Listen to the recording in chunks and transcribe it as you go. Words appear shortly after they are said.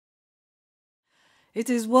It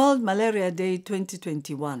is World Malaria Day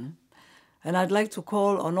 2021, and I'd like to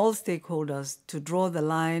call on all stakeholders to draw the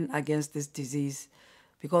line against this disease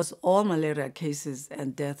because all malaria cases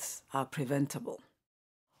and deaths are preventable.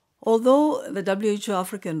 Although the WHO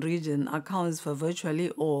African region accounts for virtually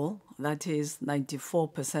all, that is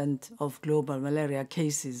 94% of global malaria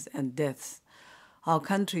cases and deaths, our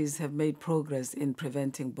countries have made progress in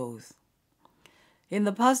preventing both. In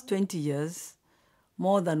the past 20 years,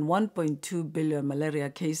 more than 1.2 billion malaria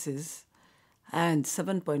cases and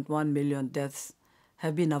 7.1 million deaths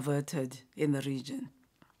have been averted in the region.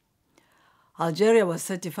 Algeria was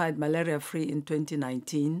certified malaria-free in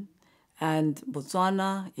 2019, and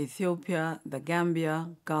Botswana, Ethiopia, the Gambia,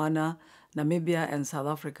 Ghana, Namibia, and South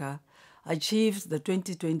Africa achieved the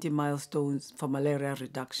 2020 milestones for malaria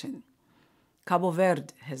reduction. Cabo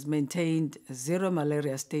Verde has maintained zero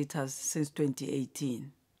malaria status since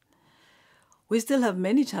 2018. We still have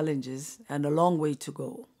many challenges and a long way to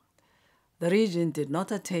go. The region did not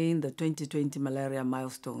attain the 2020 malaria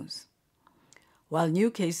milestones. While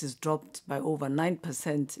new cases dropped by over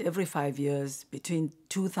 9% every 5 years between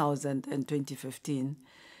 2000 and 2015,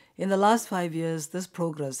 in the last 5 years this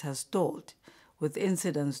progress has stalled, with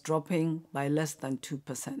incidence dropping by less than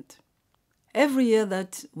 2%. Every year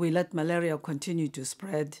that we let malaria continue to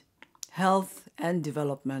spread, health and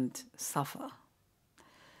development suffer.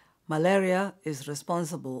 Malaria is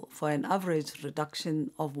responsible for an average reduction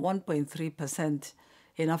of 1.3%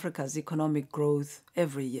 in Africa's economic growth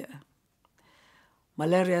every year.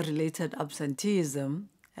 Malaria-related absenteeism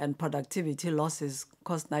and productivity losses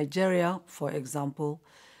cost Nigeria, for example,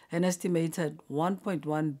 an estimated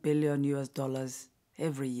 $1.1 billion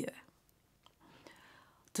every year.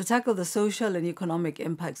 To tackle the social and economic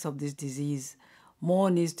impacts of this disease, more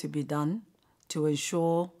needs to be done to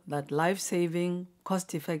ensure that life-saving,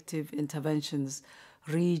 cost-effective interventions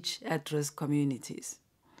reach at-risk communities.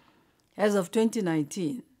 As of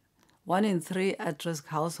 2019, 1 in 3 at-risk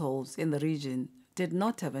households in the region did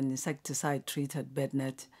not have an insecticide-treated bed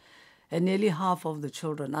net, and nearly half of the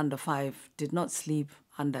children under 5 did not sleep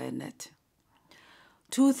under a net.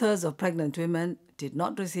 2/3 of pregnant women did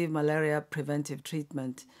not receive malaria preventive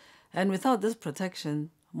treatment, and without this protection,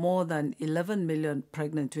 more than 11 million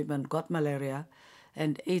pregnant women got malaria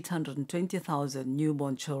and 820,000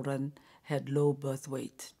 newborn children had low birth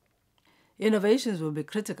weight. Innovations will be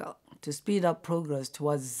critical to speed up progress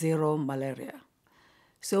towards zero malaria.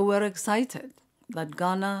 So we're excited that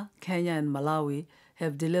Ghana, Kenya, and Malawi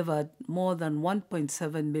have delivered more than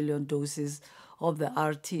 1.7 million doses of the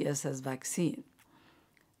RTSS vaccine.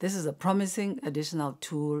 This is a promising additional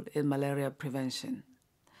tool in malaria prevention.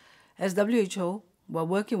 As WHO, we're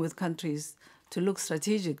working with countries to look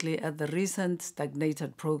strategically at the recent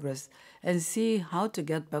stagnated progress and see how to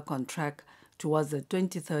get back on track towards the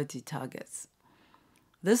 2030 targets.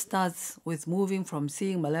 This starts with moving from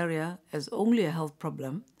seeing malaria as only a health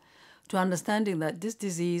problem to understanding that this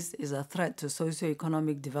disease is a threat to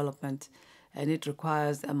socio-economic development and it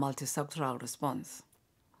requires a multisectoral response.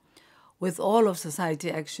 With all of society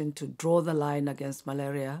action to draw the line against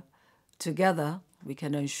malaria, together we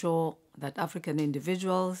can ensure that African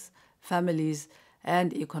individuals, families,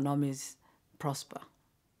 and economies prosper.